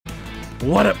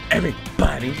What up,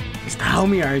 everybody? It's the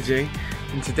homie RJ,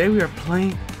 and today we are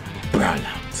playing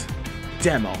BrawlOut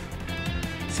demo.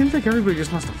 Seems like everybody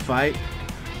just wants to fight,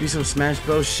 do some Smash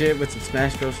Bros shit with some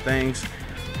Smash Bros things.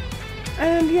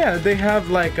 And yeah, they have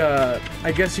like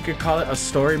I guess you could call it a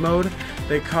story mode.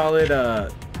 They call it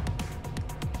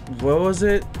what was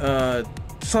it?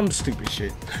 Some stupid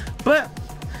shit. But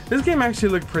this game actually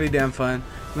looked pretty damn fun.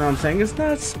 You know what I'm saying? It's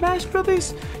not Smash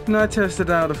Brothers. You know, I tested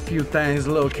out a few things,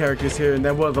 little characters here and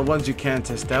there. Well, the ones you can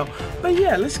test out. But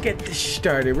yeah, let's get this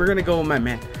started. We're gonna go with my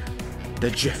man, the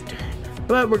Drifter.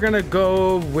 But we're gonna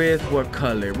go with what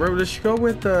color? Let's go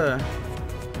with I'm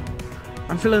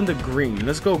feeling the green.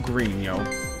 Let's go green, yo.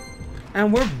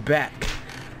 And we're back.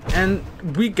 And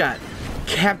we got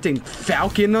Captain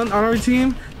Falcon on our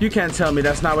team. You can't tell me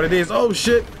that's not what it is. Oh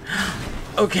shit.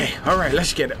 Okay, alright,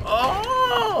 let's get it.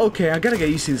 Oh, okay, I gotta get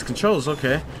used to these controls.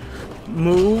 Okay.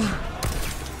 Move.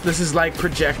 This is like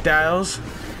projectiles.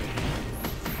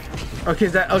 Okay,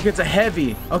 okay, it's a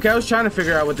heavy. Okay, I was trying to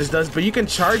figure out what this does, but you can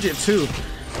charge it too.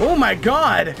 Oh my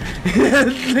god.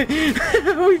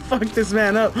 We fucked this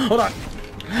man up. Hold on.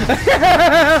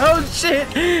 Oh shit.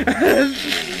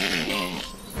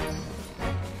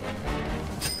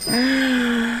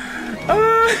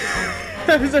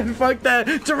 I said fuck that.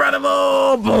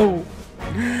 Geronimo. Boom.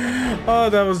 Oh,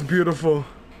 that was beautiful.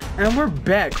 And we're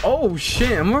back. Oh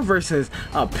shit, and we're versus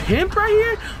a pimp right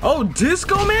here. Oh,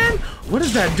 Disco Man, what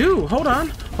does that do? Hold on,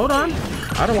 hold on,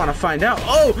 I don't want to find out.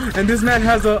 Oh, and this man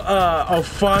has a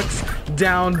fucks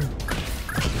down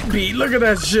beat. Look at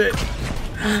that shit.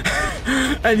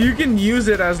 And you can use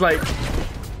it as like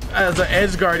an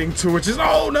edge guarding tool, which is,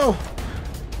 oh no.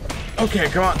 Okay,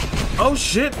 come on. Oh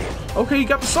shit. Okay, you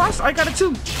got the sauce, I got it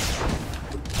too.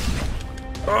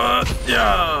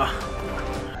 Yeah.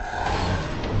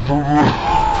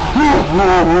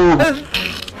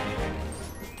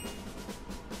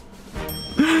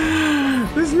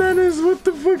 This man is, what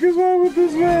the fuck is wrong with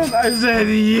this man? I said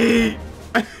yeet.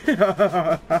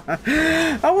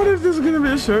 I wonder if this is gonna be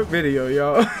a short video,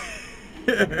 y'all.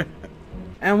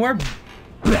 And we're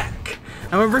back.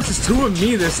 And we're versus two of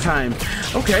me this time.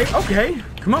 Okay, okay.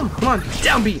 Come on, come on.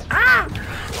 Downbeat. Ah!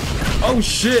 Oh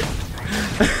shit.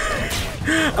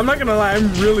 I'm not gonna lie,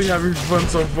 I'm really having fun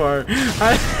so far.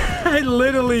 I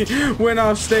literally went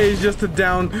off stage just to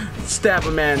down stab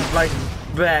a man like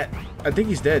that. I think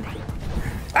he's dead.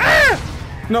 Ah!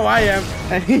 No, I am.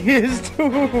 And he is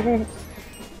too.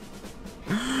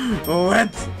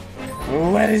 What?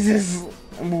 What is this?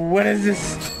 What is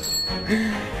this?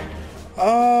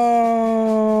 Oh,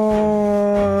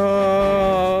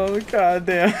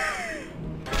 goddamn.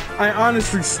 I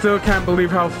honestly still can't believe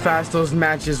how fast those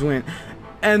matches went.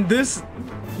 And this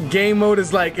game mode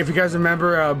is like, if you guys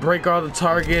remember, Break All the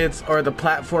Targets or the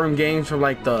platform games from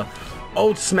like the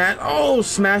old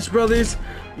Smash Brothers.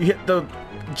 You hit the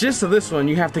gist of this one.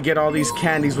 You have to get all these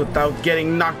candies without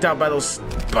getting knocked out by those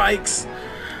spikes.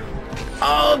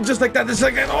 Oh, just like that. Just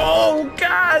like that. Oh,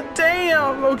 god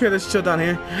damn. Okay, let's chill down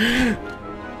here.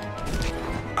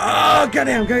 Oh,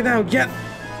 goddamn, goddamn, get.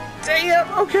 Damn.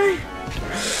 Okay.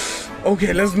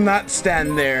 Okay, let's not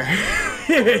stand there.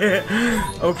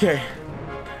 Okay.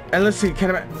 And let's see,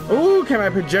 can my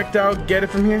projectile get it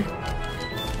from here?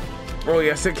 Oh,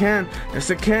 yes it can. Yes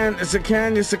it can. Yes it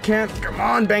can. Yes it can. Come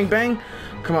on, bang bang.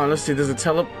 Come on, let's see, there's a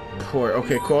teleport.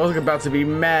 Okay, cool. I was about to be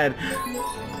mad.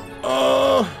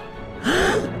 Oh.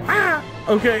 Ah.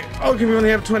 Okay, okay, we only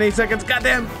have 28 seconds.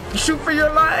 Goddamn. Shoot for your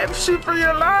life. Shoot for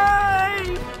your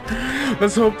life.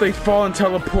 Let's hope they fall and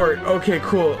teleport. Okay,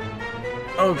 cool.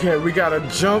 Okay, we gotta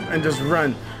jump and just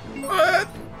run.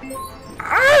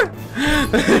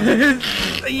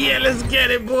 Yeah, let's get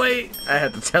it, boy. I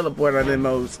had to teleport on them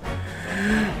modes.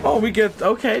 Oh, we get,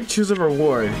 okay, choose a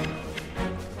reward.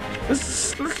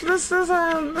 Let's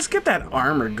get that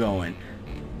armor going.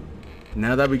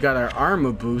 Now that we got our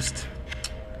armor boost,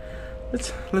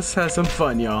 let's have some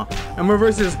fun, y'all. And we're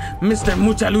versus Mr.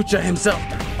 Mucha Lucha himself.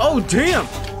 Oh damn.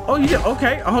 Oh yeah.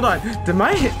 Okay. Hold on. Did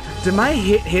my hit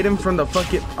hit him from the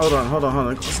fucking? Hold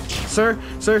on. Sir,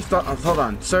 stop. Hold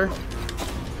on, sir.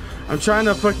 I'm trying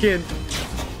to fucking.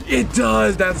 It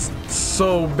does. That's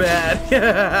so bad.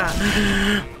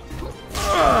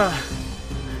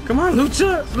 Come on,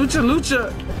 Lucha.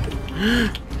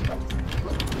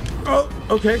 Oh,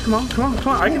 okay. Come on.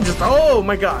 I can just. Oh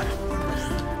my god.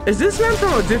 Is this man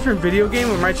from a different video game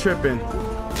or am I tripping?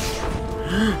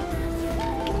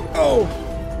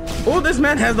 Oh, this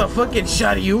man has a fucking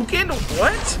Shoryuken?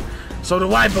 What? So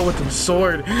do I, but with the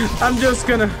sword. I'm just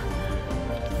gonna...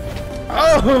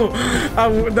 Oh,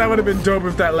 that would have been dope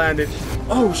if that landed.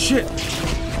 Oh, shit.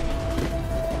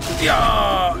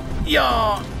 Yeah.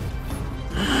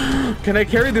 Can I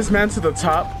carry this man to the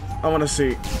top? I want to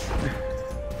see.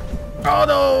 Oh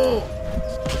no!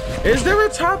 Is there a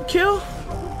top kill?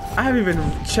 I haven't even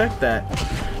checked that.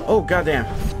 Oh goddamn.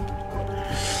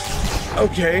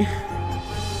 Okay.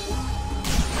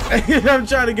 I'm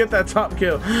trying to get that top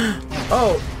kill.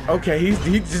 Oh, okay.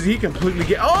 He completely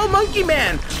get. Oh, Monkey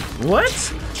Man. What?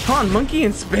 Hold on, monkey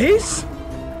in space?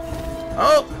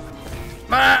 Oh,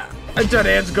 I tried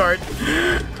to edge guard.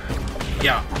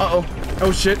 Yeah. Uh oh.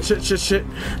 Oh shit.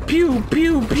 Pew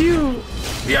pew pew.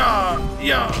 Yeah.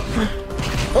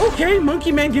 Okay,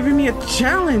 Monkey Man giving me a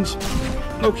challenge.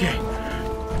 Okay.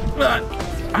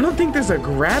 I don't think there's a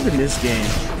grab in this game.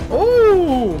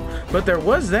 Oh, but there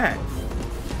was that.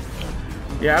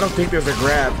 Yeah, I don't think there's a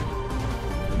grab.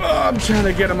 Oh, I'm trying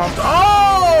to get him off.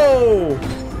 Oh!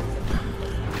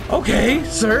 Okay,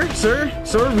 sir,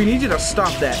 we need you to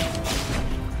stop that.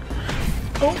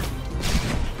 Oh,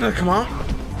 come on.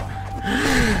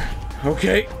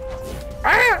 Okay.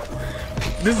 Ah!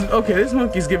 This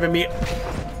monkey's giving me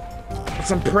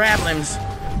some problems.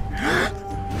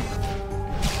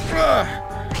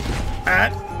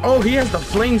 Oh, he has the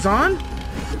flames on?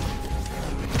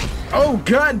 Oh,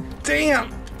 god damn.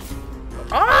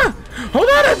 Ah! Hold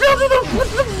on, I fell to the... What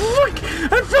the fuck?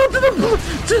 I fell to the...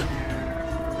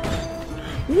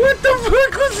 What the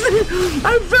fuck was this?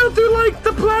 I fell through, like,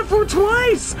 the platform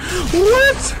twice.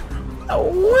 What?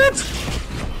 What?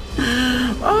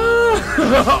 Oh!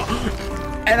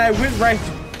 And I went right...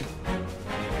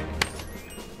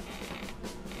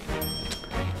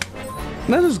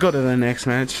 Let us go to the next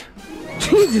match.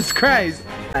 Jesus Christ.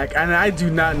 And I do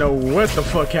not know what the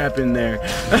fuck happened there.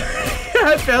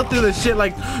 I fell through the shit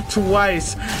like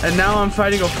twice, and now I'm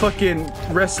fighting a fucking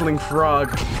wrestling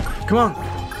frog. Come on.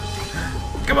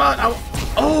 Come on.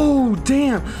 Oh,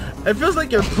 damn. It feels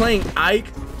like you're playing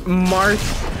Ike, Marth,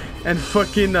 and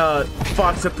fucking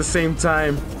Fox at the same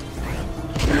time.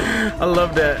 I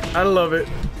love that. I love it.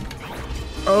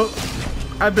 Oh,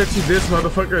 I bet you this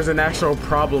motherfucker is an actual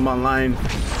problem online.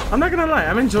 I'm not gonna lie,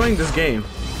 I'm enjoying this game.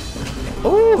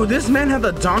 Oh, this man had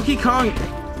the Donkey Kong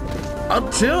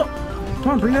up tilt. Come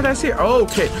on, bring that ass here. Oh,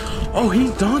 okay. Oh,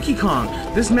 he's Donkey Kong.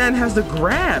 This man has the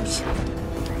grabs.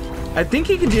 I think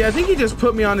he can do. I think he just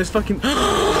put me on his fucking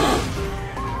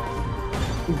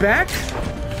back.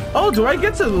 Oh, do I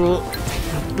get to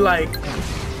like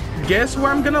guess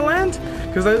where I'm gonna land?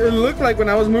 Because it looked like when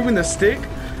I was moving the stick,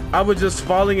 I was just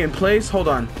falling in place. Hold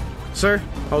on, sir.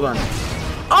 Hold on.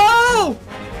 Oh!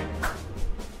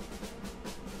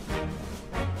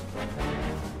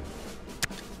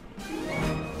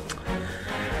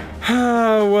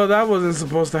 Well, that wasn't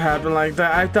supposed to happen like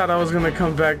that. I thought I was gonna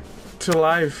come back to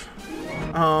life.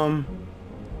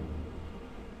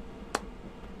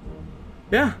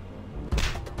 Yeah.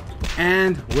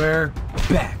 And we're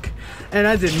back. And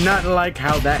I did not like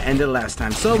how that ended last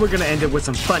time. So we're gonna end it with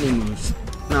some funny moves. You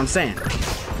know what I'm saying?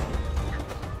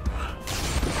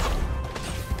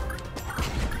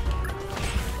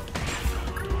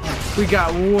 We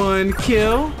got 1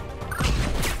 kill.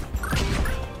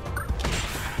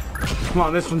 Come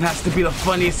on, this one has to be the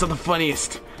funniest of the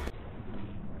funniest.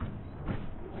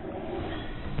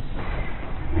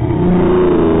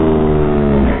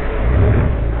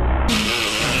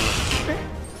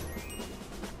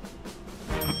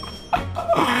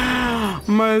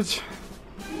 Much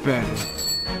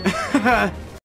better.